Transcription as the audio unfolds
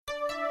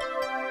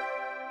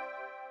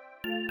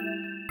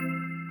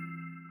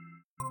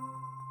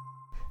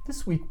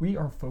This week we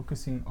are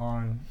focusing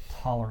on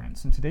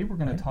tolerance, and today we're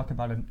going to talk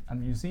about a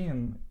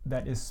museum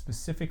that is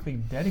specifically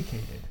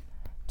dedicated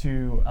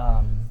to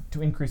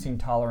increasing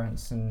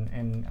tolerance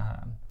and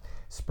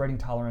spreading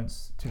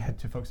tolerance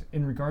to folks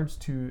in regards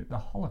to the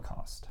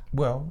Holocaust.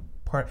 Well,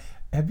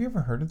 have you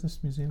ever heard of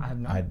this museum? I have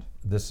not.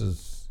 This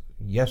is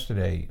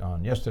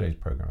on yesterday's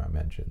program I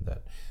mentioned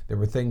that there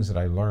were things that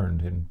I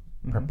learned in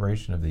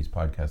preparation of these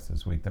podcasts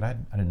this week that I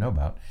didn't know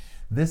about.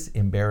 This,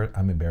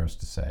 I'm embarrassed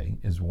to say,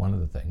 is one of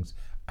the things.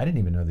 I didn't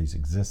even know these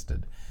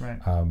existed. Right.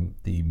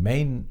 The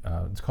main,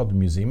 it's called the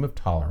Museum of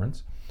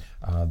Tolerance.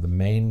 The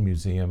main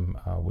museum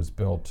was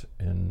built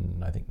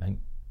in, I think,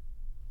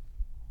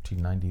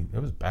 1990.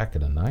 It was back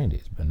in the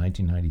 90s, but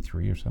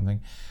 1993 or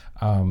something.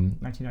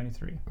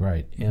 1993.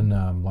 Right, in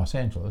Los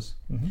Angeles.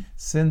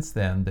 Since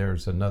then,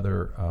 there's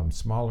another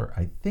smaller,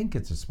 I think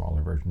it's a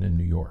smaller version in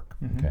New York.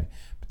 Okay,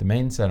 but the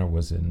main center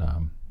was in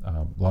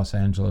Los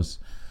Angeles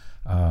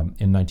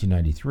in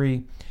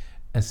 1993.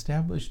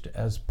 Established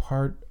as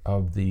part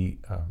of the,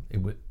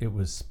 it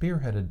was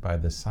spearheaded by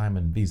the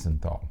Simon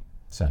Wiesenthal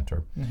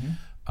Center.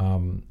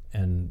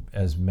 And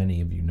as many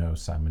of you know,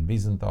 Simon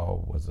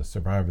Wiesenthal was a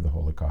survivor of the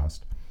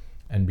Holocaust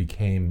and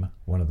became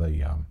one of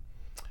the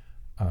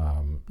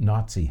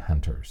Nazi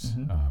hunters.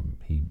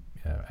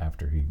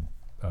 After he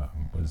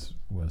was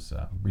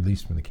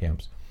released from the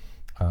camps,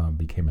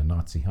 became a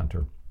Nazi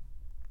hunter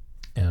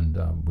and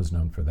was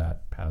known for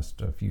that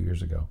passed a few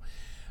years ago.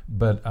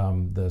 But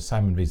the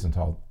Simon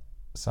Wiesenthal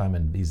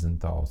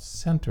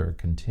Center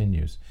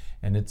continues,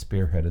 and it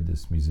spearheaded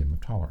this Museum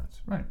of Tolerance.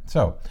 Right.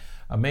 So,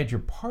 a major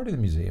part of the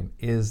museum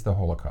is the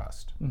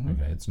Holocaust.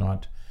 Okay, it's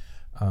not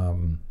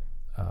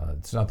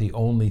the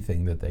only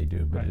thing that they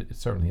do, but it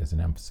certainly is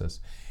an emphasis.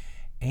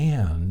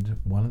 And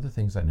one of the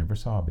things I never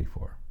saw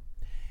before,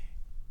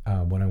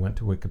 when I went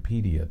to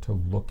Wikipedia to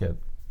look at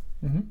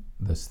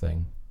this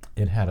thing,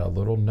 it had a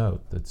little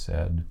note that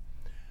said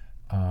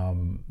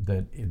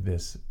that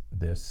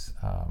this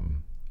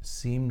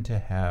seemed to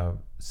have,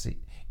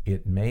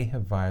 it may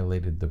have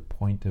violated the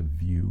point of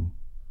view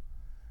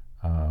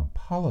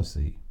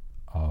policy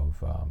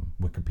of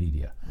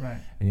Wikipedia.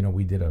 Right. And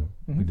we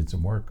did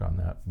some work on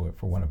that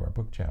for one of our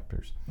book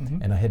chapters,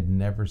 and I had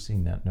never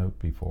seen that note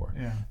before.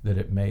 Yeah.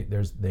 That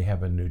they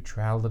have a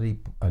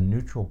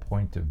neutral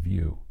point of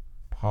view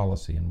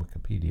policy in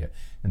Wikipedia,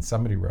 and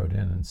somebody wrote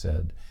in and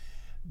said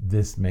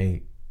this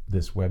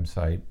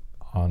website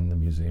on the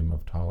Museum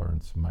of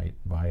Tolerance might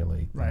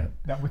violate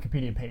that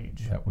Wikipedia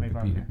page. That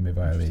Wikipedia may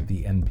violate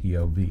the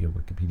NPOV of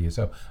Wikipedia.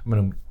 So I'm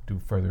going to do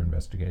further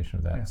investigation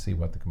of that and see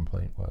what the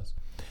complaint was.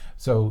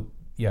 So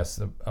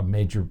yes, a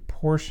major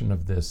portion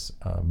of this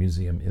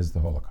museum is the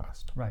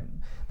Holocaust. Right,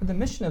 but the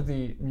mission of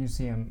the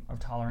Museum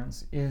of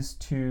Tolerance is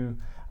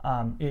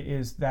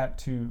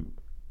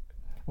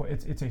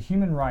it's a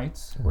human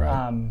rights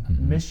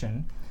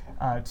mission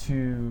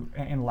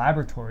and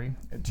laboratory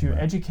to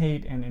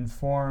educate and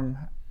inform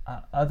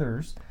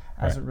others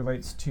as it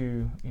relates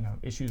to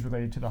issues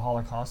related to the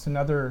Holocaust and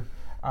other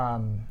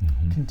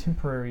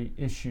contemporary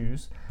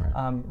issues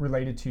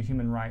related to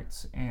human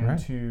rights and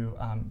to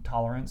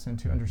tolerance and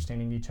to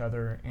understanding each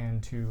other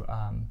and to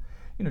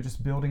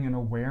just building an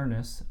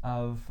awareness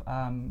of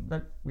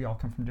that we all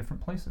come from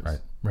different places.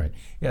 Right.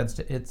 Yeah,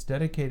 it's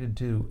dedicated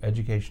to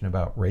education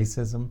about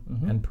racism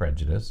and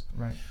prejudice.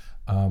 Right.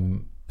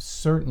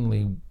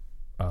 Certainly,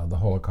 the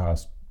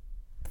Holocaust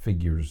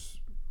figures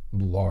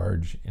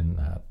large in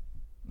that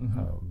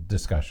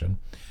discussion,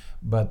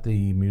 but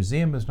the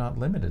museum is not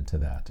limited to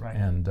that. Right.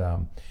 And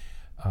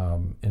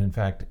in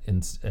fact,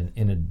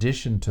 in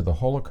addition to the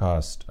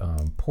Holocaust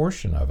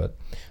portion of it,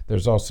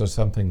 there's also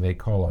something they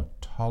call a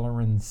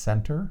Tolerance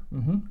Center,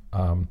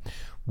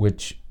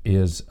 which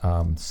is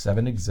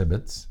 7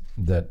 exhibits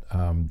that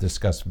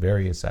discuss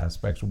various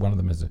aspects. One of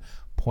them is a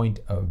point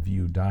of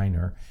view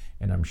diner,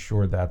 and I'm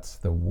sure that's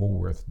the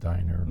Woolworth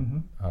Diner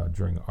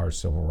during our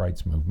civil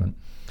rights movement.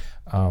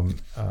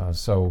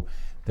 So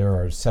there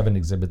are 7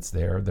 exhibits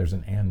there. There's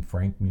an Anne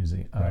Frank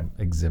museum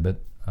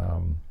exhibit,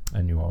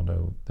 and you all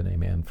know the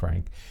name Anne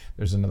Frank.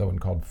 There's another one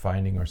called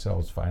Finding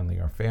Ourselves,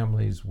 Finding Our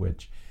Families,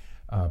 which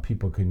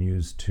people can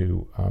use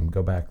to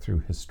go back through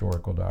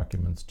historical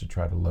documents to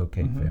try to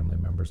locate family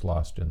members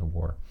lost in the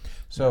war.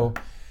 So.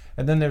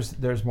 And then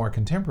there's more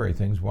contemporary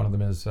things. One of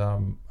them is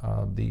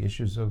the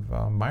issues of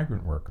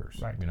migrant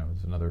workers. Right.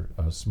 It's another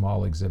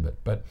small exhibit.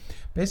 But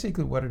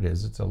basically what it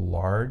is, it's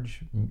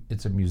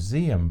a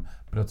museum,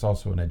 but it's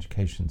also an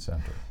education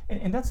center.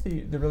 And that's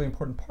the really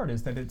important part,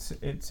 is that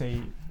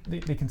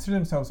they consider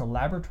themselves a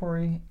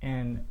laboratory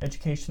and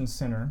education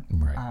center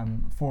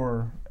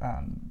for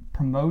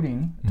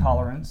promoting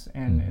tolerance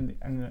and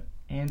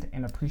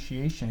an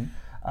appreciation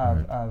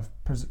of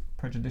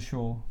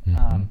prejudicial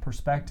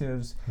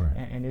perspectives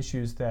and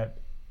issues that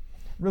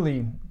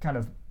really kind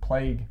of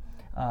plague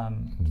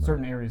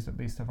certain areas, at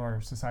least, of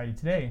our society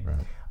today.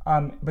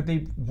 But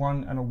they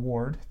won an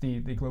award,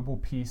 the Global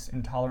Peace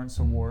and Tolerance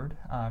Award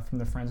from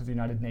the Friends of the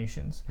United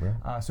Nations.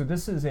 So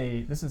this is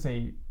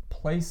a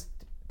place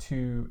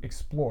to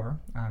explore.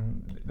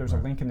 There's a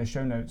link in the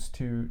show notes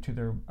to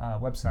their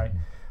website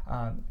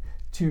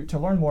to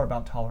learn more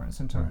about tolerance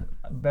and to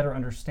better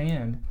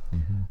understand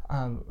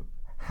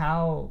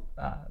how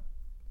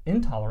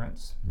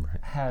intolerance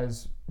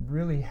has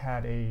really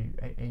had a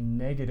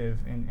negative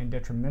and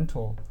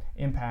detrimental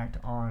impact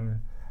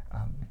on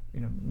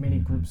many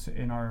groups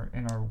in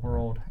our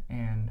world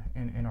and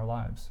in our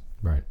lives.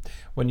 Right.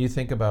 When you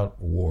think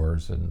about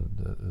wars and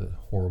the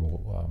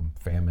horrible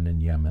famine in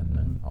Yemen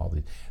and all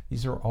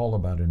these are all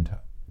about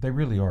they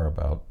really are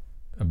about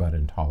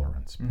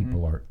intolerance.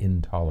 People are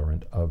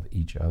intolerant of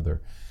each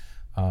other.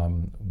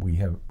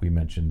 We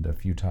mentioned a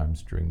few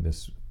times during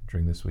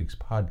this week's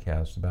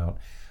podcast about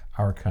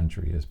our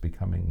country is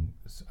becoming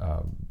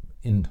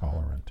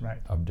intolerant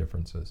of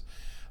differences.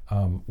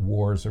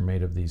 Wars are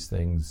made of these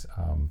things.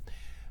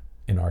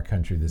 In our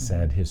country, the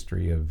sad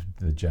history of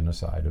the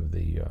genocide of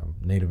the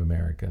Native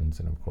Americans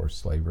and, of course,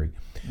 slavery.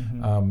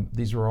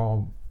 These are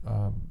all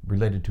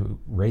related to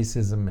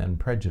racism and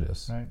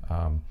prejudice.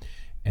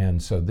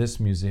 And so this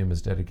museum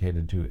is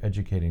dedicated to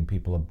educating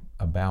people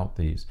about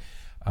these.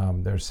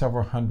 There are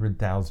several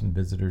 100,000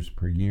 visitors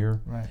per year.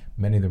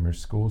 Many of them are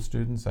school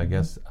students. I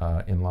guess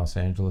in Los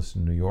Angeles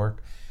and New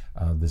York,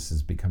 this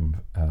has become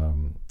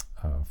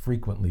a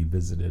frequently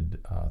visited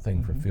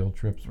thing for field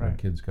trips where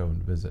kids go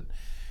and visit.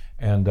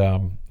 And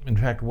in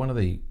fact, one of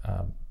the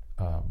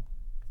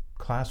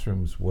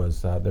classrooms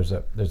was there's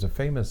a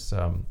famous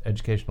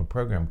educational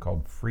program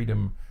called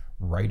Freedom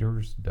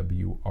Writers,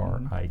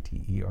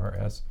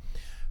 WRITERS.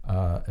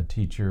 A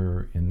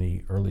teacher in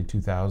the early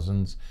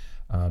 2000s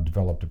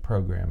developed a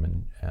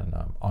program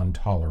on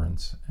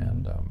tolerance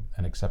and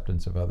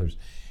acceptance of others.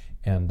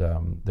 And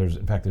there's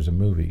a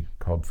movie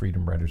called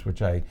Freedom Writers,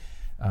 which I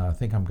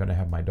think I'm going to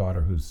have my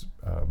daughter, who's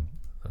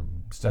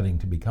studying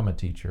to become a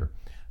teacher.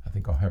 I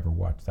think I'll have her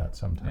watch that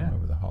sometime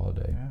over the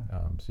holiday,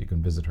 so you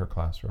can visit her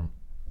classroom.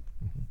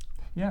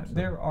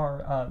 There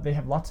are. They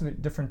have lots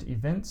of different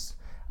events,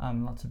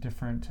 lots of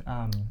different.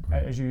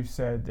 As you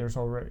said, there's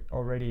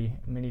already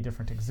many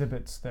different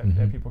exhibits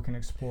that people can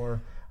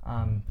explore.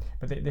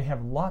 But they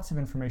have lots of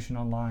information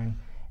online.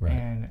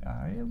 And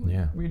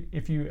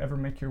if you ever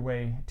make your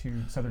way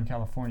to Southern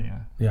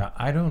California.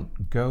 I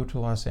don't go to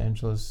Los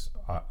Angeles.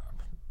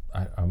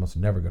 I almost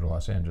never go to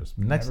Los Angeles.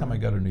 Next time I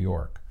go to New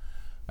York,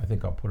 I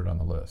think I'll put it on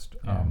the list.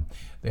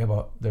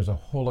 There's a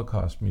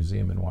Holocaust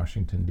museum in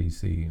Washington,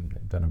 D.C., and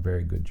they've done a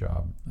very good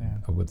job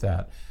with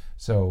that.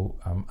 So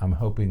I'm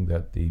hoping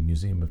that the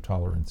Museum of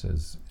Tolerance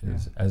is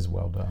as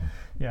well done.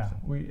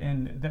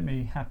 And that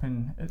may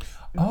happen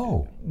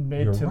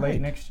mid to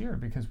late next year,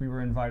 because we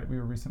were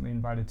recently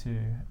invited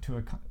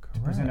to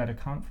present at a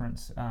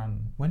conference.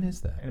 When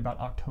is that? In about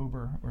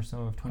October or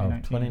so of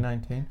 2019.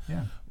 2019?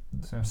 Yeah.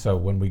 So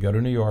when we go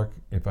to New York,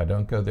 if I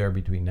don't go there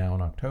between now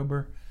and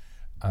October,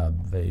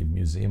 the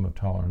Museum of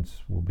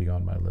Tolerance will be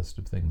on my list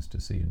of things to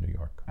see in New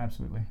York.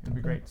 Absolutely. It'd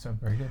be great. So,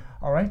 very good.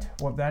 All right.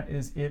 Well, that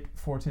is it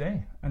for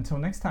today. Until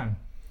next time,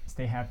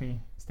 stay happy,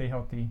 stay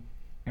healthy,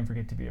 and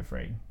forget to be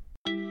afraid.